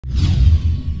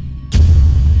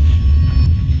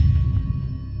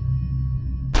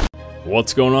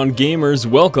What's going on, gamers?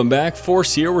 Welcome back.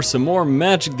 Force here with some more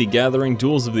Magic the Gathering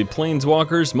Duels of the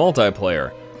Planeswalkers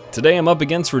multiplayer. Today I'm up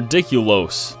against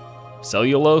Ridiculous.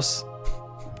 Cellulose?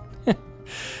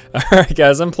 Alright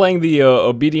guys, I'm playing the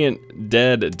Obedient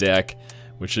Dead deck,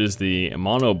 which is the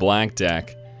mono black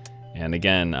deck. And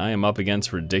again, I am up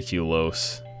against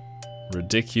Ridiculous.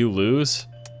 Ridiculous?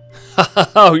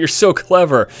 Oh, you're so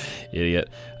clever, idiot.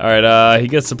 Alright, he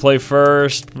gets to play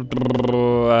first.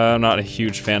 I'm not a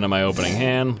huge fan of my opening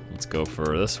hand. Let's go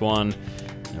for this one.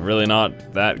 Really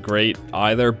not that great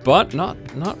either, but not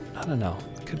I don't know.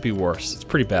 It could be worse. It's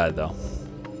pretty bad though.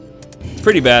 It's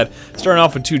pretty bad. Starting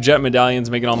off with 2 Jet Medallions,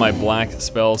 making all my black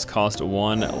spells cost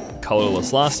 1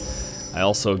 colorless less. I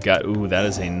also got, ooh, that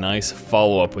is a nice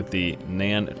follow-up with the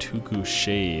Nantuku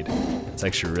Shade. It's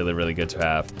actually really good to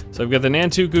have. So I've got the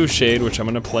Nantuku Shade, which I'm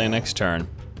going to play next turn.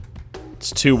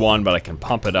 It's 2-1, but I can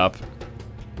pump it up.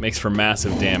 Makes for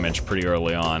massive damage pretty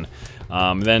early on.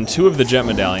 Then 2 of the Jet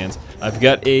Medallions. I've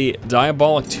got a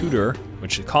Diabolic Tutor,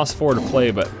 which costs 4 to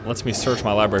play, but lets me search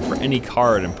my library for any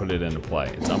card and put it into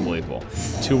play. It's unbelievable.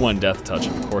 2-1 Death Touch,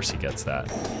 of course he gets that.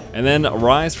 And then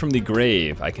Rise from the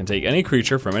Grave. I can take any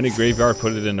creature from any graveyard,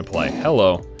 put it into play.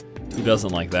 Hello. Who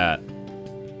doesn't like that?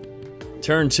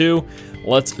 Turn 2,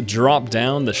 let's drop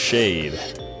down the Shade.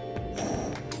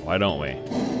 Why don't we?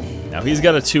 Now he's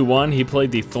got a 2-1. He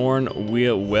played the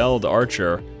Thorn-Weld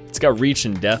Archer. It's got Reach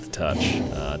and Death Touch.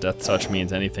 Death Touch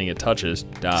means anything it touches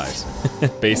dies,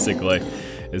 basically,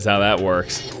 is how that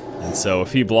works. And so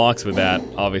if he blocks with that,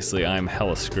 obviously I'm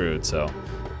hella screwed, so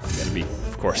I'm gonna be,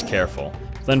 of course, careful.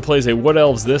 Then plays a Wood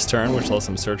Elves this turn, which lets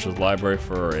him search his library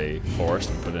for a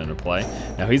forest and put it into play.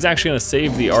 Now he's actually gonna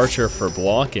save the Archer for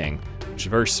blocking, which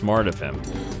is very smart of him.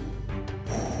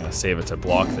 He's gonna save it to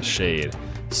block the Shade.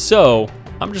 So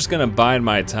I'm just gonna bide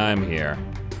my time here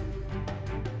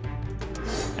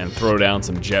and throw down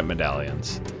some Jet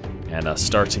Medallions and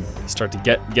start to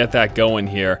get that going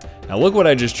here. Now look what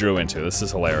I just drew into. This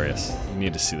is hilarious. You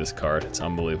need to see this card. It's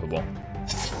unbelievable.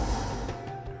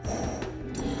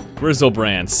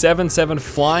 Grizzlebrand, 7/7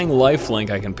 flying lifelink.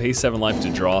 I can pay 7 life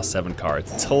to draw 7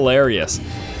 cards. It's hilarious.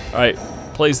 All right,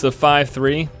 plays the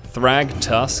 5/3 Thrag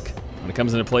Tusk. When it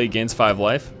comes into play, he gains 5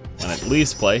 life. When it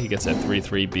leaves play, he gets a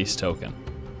 3/3 Beast token.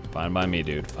 Fine by me,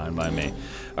 dude. Fine by me.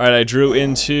 All right, I drew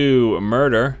into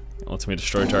Murder. It lets me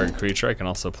destroy target creature. I can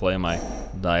also play my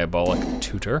Diabolic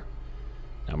Tutor.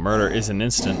 Now, Murder is an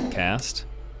instant cast.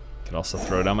 I can also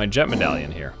throw down my Jet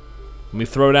Medallion here. Let me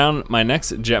throw down my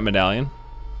next Jet Medallion.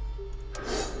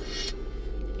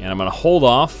 And I'm going to hold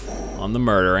off on the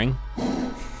Murdering.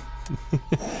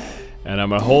 And I'm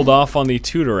going to hold off on the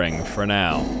Tutoring for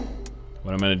now.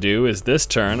 What I'm going to do is this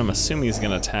turn, I'm assuming he's going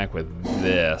to attack with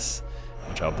this,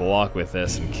 which I'll block with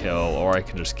this and kill, or I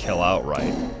can just kill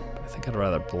outright. But I think I'd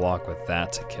rather block with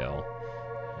that to kill.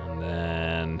 And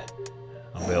then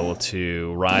I'll be able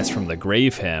to Rise from the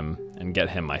Grave him and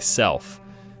get him myself.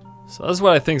 So that's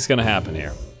what I think is going to happen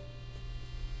here.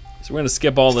 So we're going to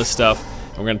skip all this stuff.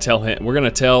 And we're going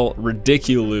to tell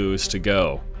Ridiculous to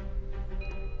go.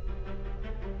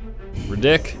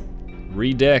 Ridic,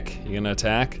 you going to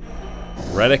attack?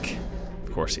 Redic,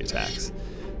 of course he attacks.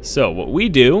 So what we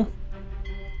do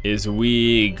is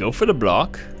we go for the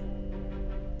block,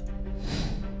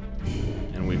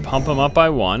 and we pump him up by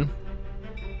 1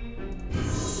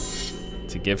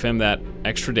 to give him that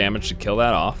extra damage to kill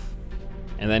that off.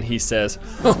 And then he says,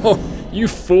 "Oh, you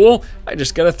fool! I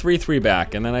just got a 3/3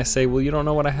 back." And then I say, "Well, you don't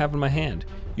know what I have in my hand.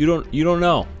 You don't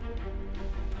know.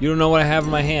 You don't know what I have in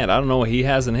my hand. I don't know what he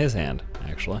has in his hand,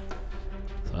 actually.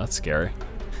 So that's scary.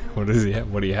 What does he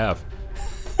have? What do you have?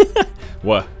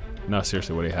 What? No,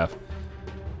 seriously, what do you have?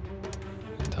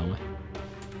 Tell me.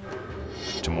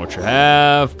 Tell me what you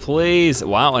have, please."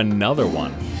 Wow, another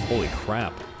one. Holy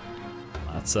crap.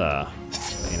 That's a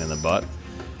pain in the butt.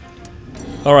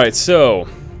 Alright, so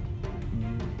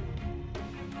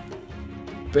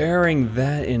bearing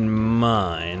that in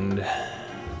mind,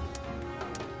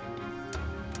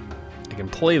 I can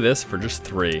play this for just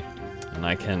 3, and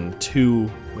I can 2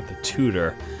 with the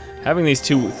Tutor. Having these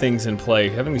 2 things in play,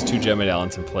 having these 2 Gem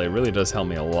Medallions in play really does help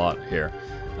me a lot here.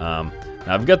 Now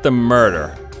I've got the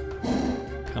Murder.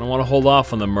 Kind of want to hold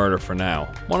off on the Murder for now.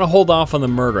 Want to hold off on the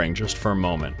Murdering just for a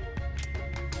moment.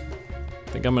 I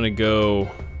think I'm going to go,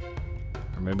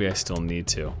 or maybe I still need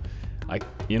to.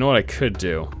 You know what I could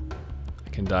do? I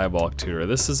can Diabolic Tutor.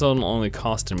 This is only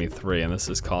costing me 3, and this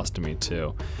is costing me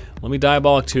 2. Let me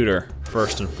Diabolic Tutor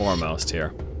first and foremost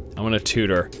here. I'm going to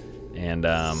Tutor, and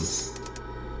I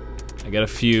got a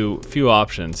few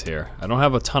options here. I don't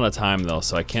have a ton of time though,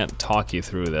 so I can't talk you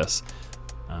through this.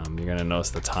 You're gonna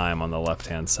notice the time on the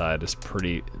left-hand side is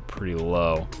pretty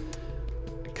low.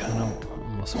 kind of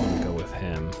almost want to go with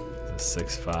him. He's a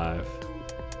 6/5.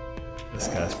 This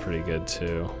guy's pretty good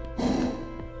too.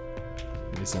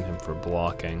 I'm using him for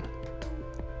blocking.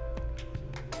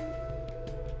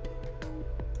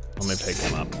 Let me pick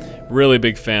him up. Really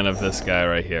big fan of this guy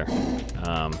right here.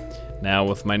 Now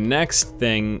with my next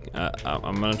thing,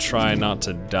 I'm gonna try not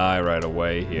to die right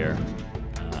away here.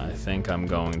 I think I'm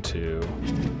going to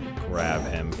grab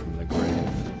him from the grave.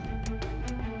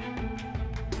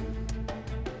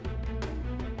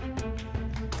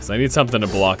 Because I need something to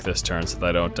block this turn so that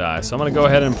I don't die. So I'm gonna go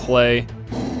ahead and play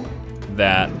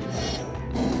that,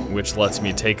 which lets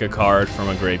me take a card from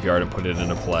a graveyard and put it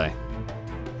into play.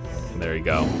 And there you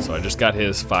go. So I just got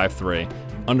his 5/3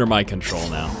 under my control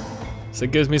now. So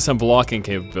it gives me some blocking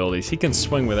capabilities. He can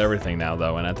swing with everything now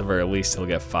though, and at the very least he'll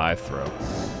get 5 through.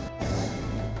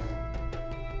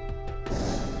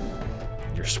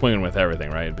 You're swinging with everything,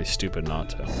 right? It'd be stupid not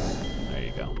to. There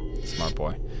you go. Smart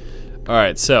boy.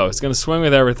 Alright, so it's gonna swing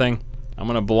with everything. I'm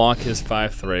gonna block his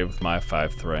 5/3 with my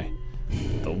 5/3.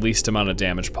 The least amount of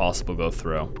damage possible go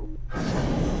through.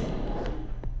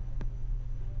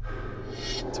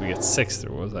 So we get 6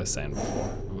 through. What was I saying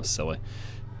before? I was silly.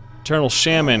 Eternal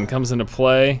Shaman comes into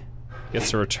play.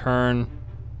 Gets to return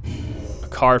a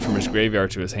card from his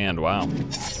graveyard to his hand. Wow,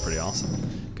 that's pretty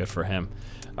awesome. Good for him.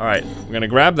 Alright, we're gonna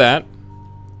grab that.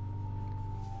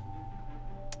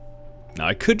 Now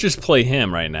I could just play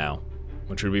him right now,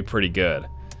 which would be pretty good.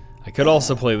 I could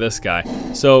also play this guy.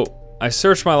 So I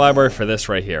searched my library for this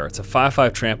right here. It's a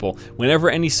 5/5 trample. Whenever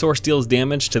any source deals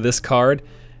damage to this card,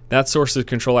 that source's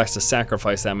control has to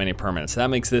sacrifice that many permanents. So that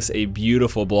makes this a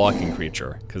beautiful blocking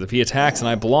creature. Because if he attacks and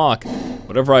I block,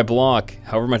 whatever I block,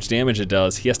 however much damage it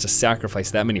does, he has to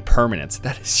sacrifice that many permanents.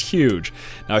 That is huge.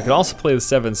 Now I could also play the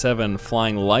 7/7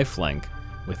 flying lifelink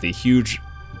with the huge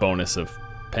bonus of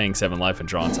paying 7 life and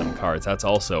drawing 7 cards. That's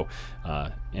also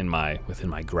within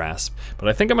my grasp. But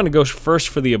I think I'm gonna go first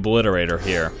for the Obliterator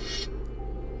here,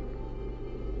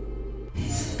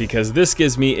 because this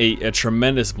gives me a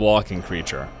tremendous blocking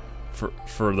creature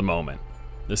for the moment.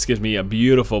 This gives me a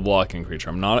beautiful blocking creature.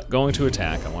 I'm not going to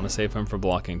attack. I want to save him for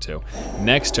blocking too.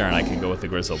 Next turn I can go with the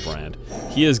Grizzlebrand.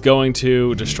 He is going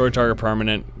to destroy target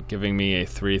permanent, giving me a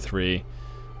 3/3.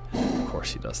 Of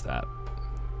course he does that.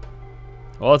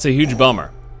 Well, it's a huge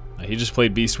bummer. He just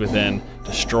played Beast Within,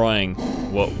 destroying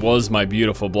what was my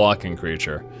beautiful blocking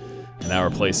creature, and now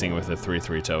replacing it with a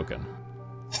 3/3 token.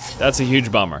 That's a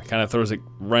huge bummer. Kind of throws a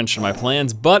wrench in my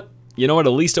plans, but you know what?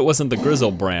 At least it wasn't the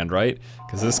Grizzlebrand, right?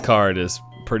 Because this card is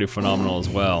pretty phenomenal as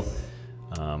well.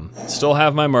 Still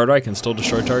have my murder. I can still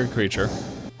destroy target creature,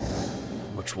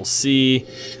 which we'll see.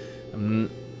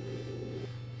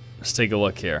 Let's take a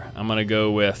look here. I'm gonna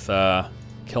go with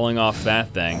killing off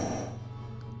that thing,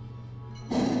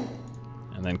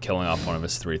 and then killing off one of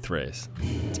his 3/3s.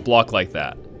 It's blocked like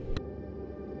that.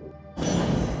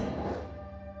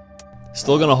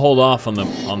 Still gonna hold off on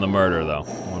the murder though.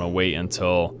 I wanna wait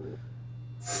until.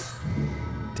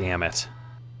 Damn it.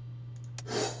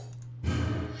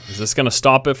 Is this gonna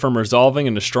stop it from resolving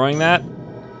and destroying that?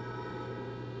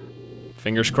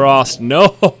 Fingers crossed.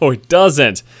 No, it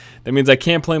doesn't. That means I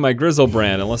can't play my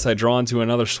Grizzlebrand unless I draw into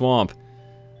another swamp.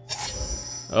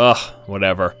 Ugh,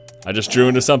 whatever. I just drew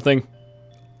into something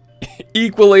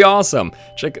equally awesome.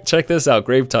 Check this out,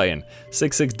 Grave Titan.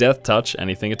 6/6 Death Touch.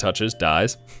 Anything it touches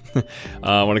dies.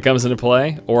 When it comes into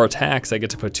play or attacks, I get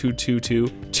to put two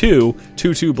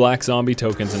 2/2 black zombie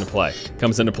tokens into play.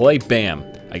 Comes into play, bam.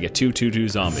 I get 2 2/2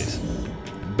 zombies.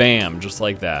 Bam, just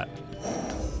like that.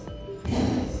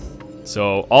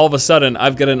 So all of a sudden,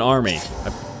 I've got an army.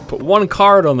 I put 1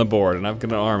 card on the board, and I've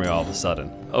got an army all of a sudden.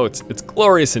 Oh, it's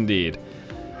glorious indeed.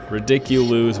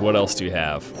 Ridiculous. What else do you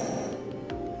have?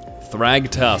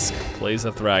 Thragtusk. Plays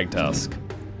a Thragtusk.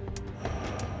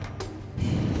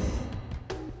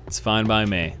 It's fine by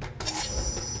me.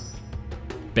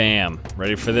 Bam.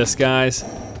 Ready for this, guys?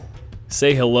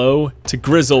 Say hello to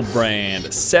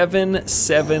Grizzlebrand.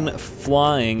 7/7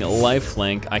 flying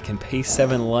lifelink. I can pay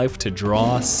 7 life to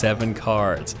draw 7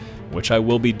 cards, which I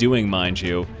will be doing, mind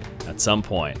you, at some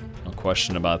point. No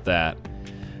question about that.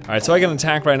 Alright, so I can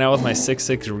attack right now with my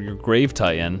 6/6 Grave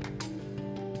Titan.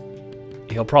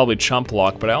 He'll probably chump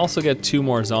block, but I also get 2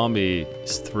 more zombies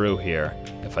through here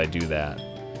if I do that.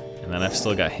 And then I've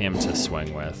still got him to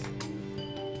swing with.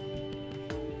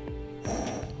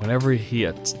 Whenever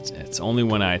it's only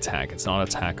when I attack. It's not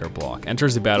attack or block.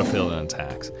 Enters the battlefield and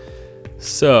attacks.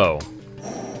 So,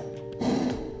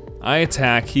 I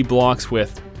attack, he blocks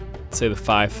with, say, the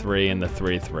 5/3 and the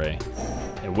 3/3.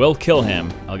 It will kill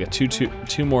him. I'll get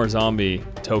two more zombie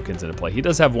tokens into play. He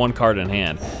does have 1 card in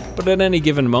hand, but at any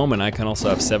given moment, I can also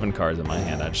have 7 cards in my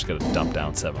hand. I just gotta dump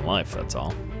down 7 life, that's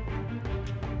all.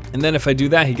 And then if I do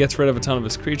that, he gets rid of a ton of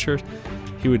his creatures.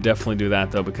 He would definitely do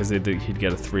that though, because he'd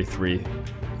get a 3/3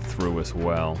 through as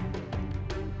well.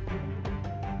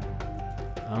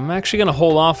 I'm actually gonna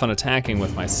hold off on attacking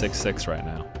with my 6/6 right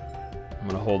now. I'm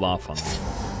gonna hold off on that.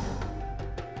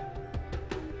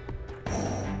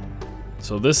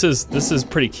 So this is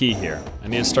pretty key here. I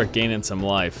need to start gaining some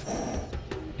life,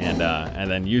 and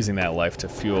then using that life to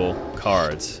fuel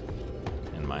cards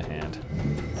in my hand.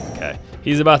 Okay,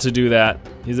 he's about to do that.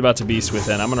 He's about to Beast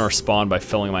Within. I'm gonna respond by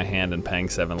filling my hand and paying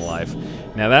 7 life.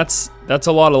 Now that's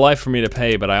a lot of life for me to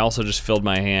pay, but I also just filled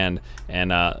my hand,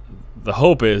 and the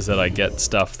hope is that I get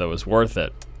stuff that was worth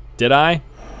it. Did I?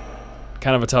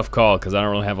 Kind of a tough call because I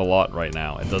don't really have a lot right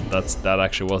now. That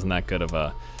actually wasn't that good of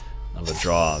a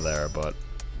draw there, but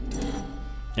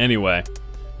anyway,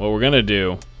 what we're gonna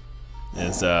do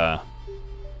is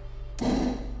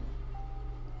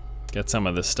get some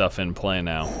of this stuff in play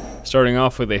now. Starting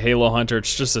off with a Halo Hunter,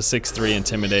 it's just a 6/3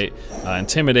 Intimidate.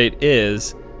 Intimidate can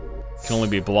only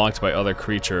be blocked by other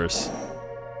creatures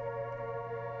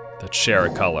that share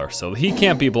a color, so he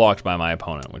can't be blocked by my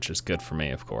opponent, which is good for me,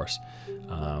 of course.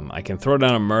 I can throw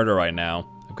down a Murder right now.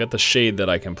 I've got the Shade that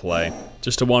I can play.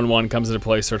 Just a 1/1 comes into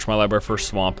play, search my library for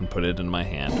Swamp and put it in my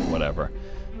hand, whatever.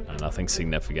 Nothing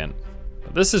significant.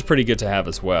 But this is pretty good to have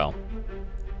as well.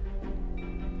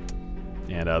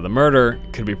 And the Murder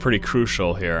could be pretty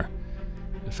crucial here.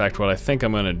 In fact, what I think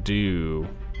I'm gonna do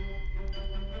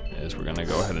is we're gonna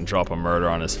go ahead and drop a Murder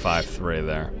on his 5/3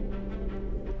 there.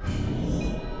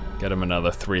 Get him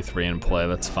another 3/3 in play,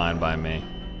 that's fine by me.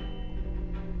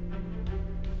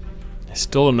 I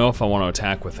still don't know if I want to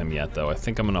attack with him yet though. I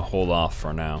think I'm gonna hold off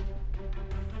for now.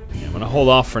 Yeah, I'm gonna hold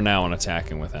off for now on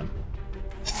attacking with him.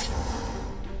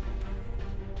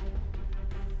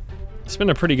 It's been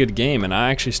a pretty good game, and I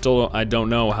actually I don't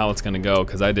know how it's gonna go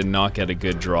because I did not get a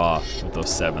good draw with those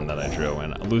 7 that I drew,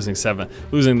 and losing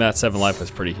that 7 life was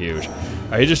pretty huge.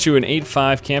 He just drew an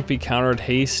 8/5, can't be countered,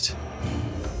 haste.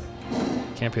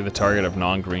 Can't be the target of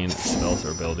non-green spells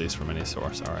or abilities from any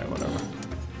source. All right, whatever.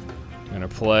 I'm gonna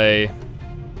play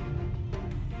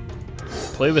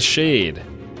the Shade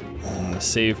and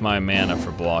save my mana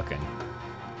for blocking.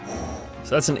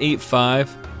 So that's an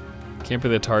 8/5. Can't be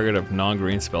the target of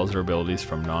non-green spells or abilities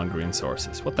from non-green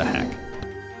sources. What the heck?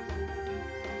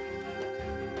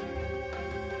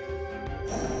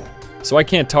 So I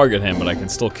can't target him, but I can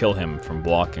still kill him from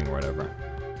blocking or whatever.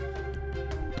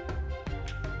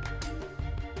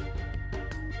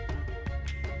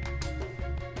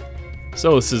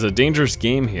 So this is a dangerous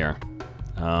game here.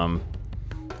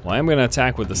 Well, I'm gonna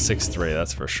attack with the 6/3,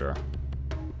 that's for sure.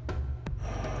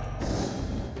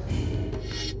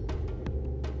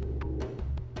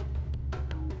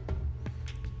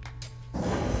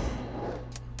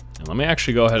 And let me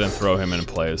actually go ahead and throw him in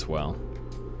play as well.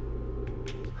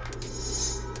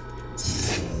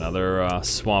 Another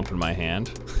Swamp in my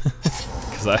hand,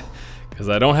 because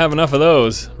I don't have enough of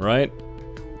those, right?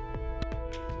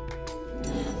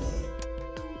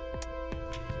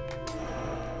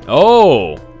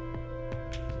 Oh!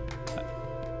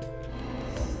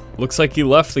 Looks like he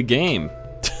left the game.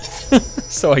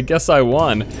 So I guess I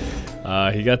won.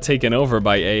 He got taken over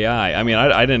by AI. I mean,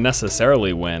 I didn't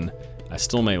necessarily win. I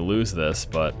still may lose this,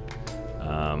 but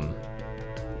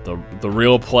the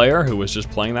real player who was just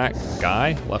playing that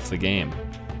guy left the game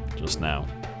just now.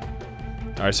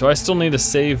 Alright, so I still need to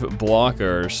save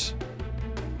blockers.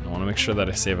 I want to make sure that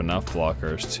I save enough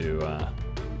blockers to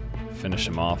finish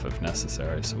him off if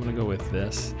necessary. So I'm gonna go with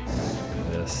this,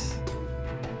 and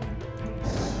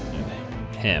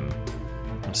him.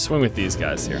 I'm gonna swing with these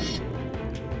guys here.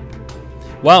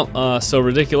 Well, so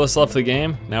Ridiculous left the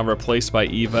game, now replaced by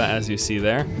Eva, as you see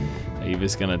there.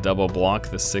 Eva's gonna double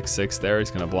block the 6/6 there. He's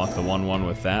gonna block the 1/1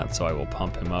 with that, so I will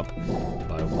pump him up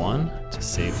by 1 to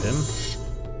save him.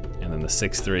 And then the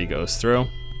 6/3 goes through.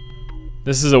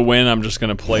 This is a win. I'm just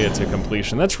gonna play it to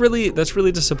completion. That's really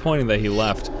disappointing that he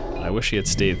left. I wish he had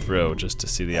stayed through just to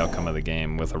see the outcome of the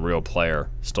game with a real player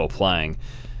still playing.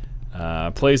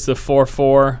 Plays the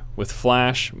 4/4 with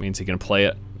Flash, means he can play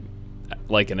it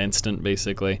like an instant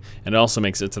basically, and it also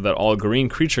makes it so that all green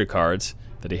creature cards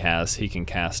that he has, he can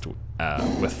cast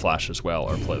with Flash as well,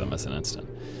 or play them as an instant.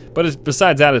 But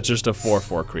besides that, it's just a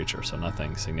 4/4 creature, so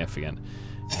nothing significant.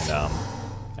 And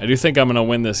I do think I'm gonna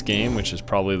win this game, which is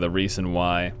probably the reason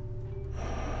why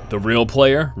the real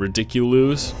player,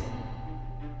 Ridiculous,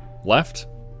 left.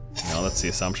 You know, that's the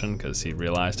assumption, because he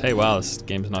realized, hey, wow, this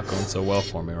game's not going so well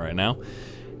for me right now.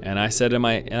 And I said,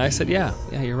 yeah,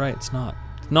 you're right, it's not.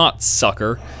 Not,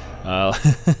 sucker.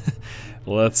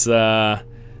 Let's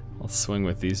swing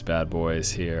with these bad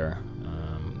boys here.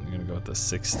 I'm gonna go with the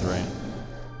 6/3.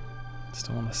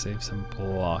 Still want to save some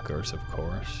blockers, of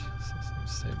course.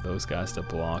 Save those guys to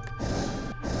block.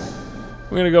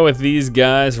 We're gonna go with these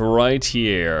guys right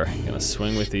here. Gonna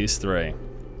swing with these 3.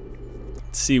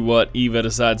 Let's see what Eva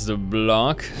decides to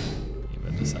block.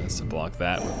 Eva decides to block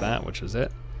that with that, which is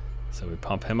it. So we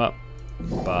pump him up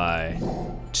by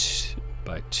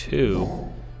 2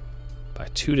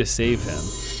 to save him,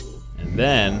 and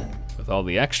then with all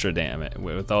the extra damage,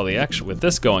 with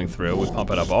this going through, we pump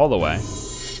it up all the way.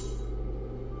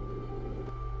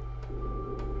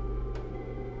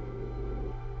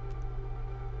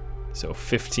 So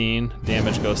 15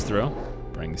 damage goes through,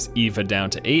 brings Eva down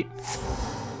to 8.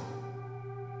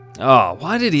 Oh,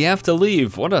 why did he have to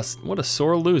leave? What a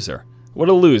sore loser. What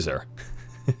a loser.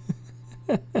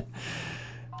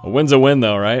 A win's a win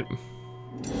though, right?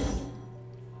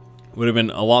 Would have been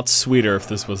a lot sweeter if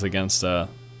this was against that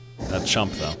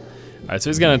chump though. Alright, so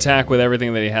he's gonna attack with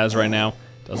everything that he has right now.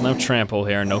 Doesn't have trample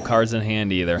here, no cards in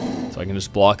hand either. So I can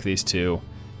just block these 2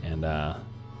 and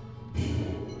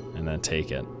then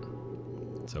take it.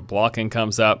 So blocking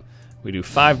comes up. We do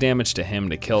 5 damage to him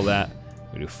to kill that.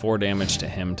 We do 4 damage to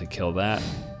him to kill that.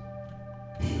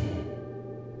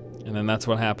 And then that's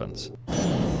what happens.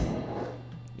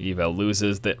 Eva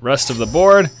loses the rest of the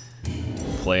board.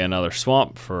 Play another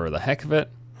swamp for the heck of it.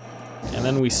 And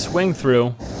then we swing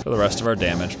through for the rest of our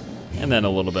damage. And then a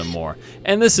little bit more.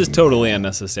 And this is totally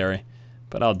unnecessary,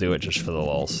 but I'll do it just for the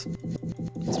lulz.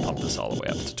 Let's pump this all the way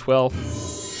up to 12.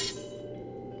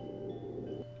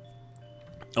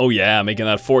 Oh yeah, making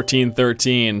that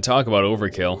 14-13. Talk about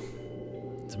overkill.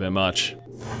 It's a bit much.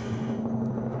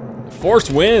 Force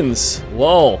wins,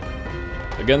 lol,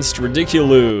 against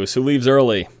Ridiculous, who leaves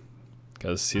early,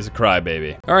 because he's a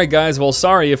crybaby. Alright guys, well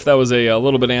sorry if that was a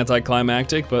little bit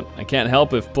anticlimactic, but I can't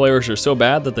help if players are so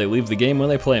bad that they leave the game when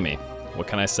they play me. What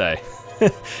can I say?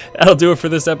 That'll do it for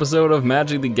this episode of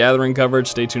Magic the Gathering coverage.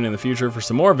 Stay tuned in the future for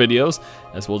some more videos,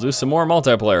 as we'll do some more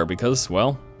multiplayer, because,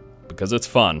 well, because it's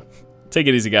fun. Take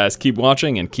it easy guys, keep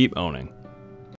watching and keep owning.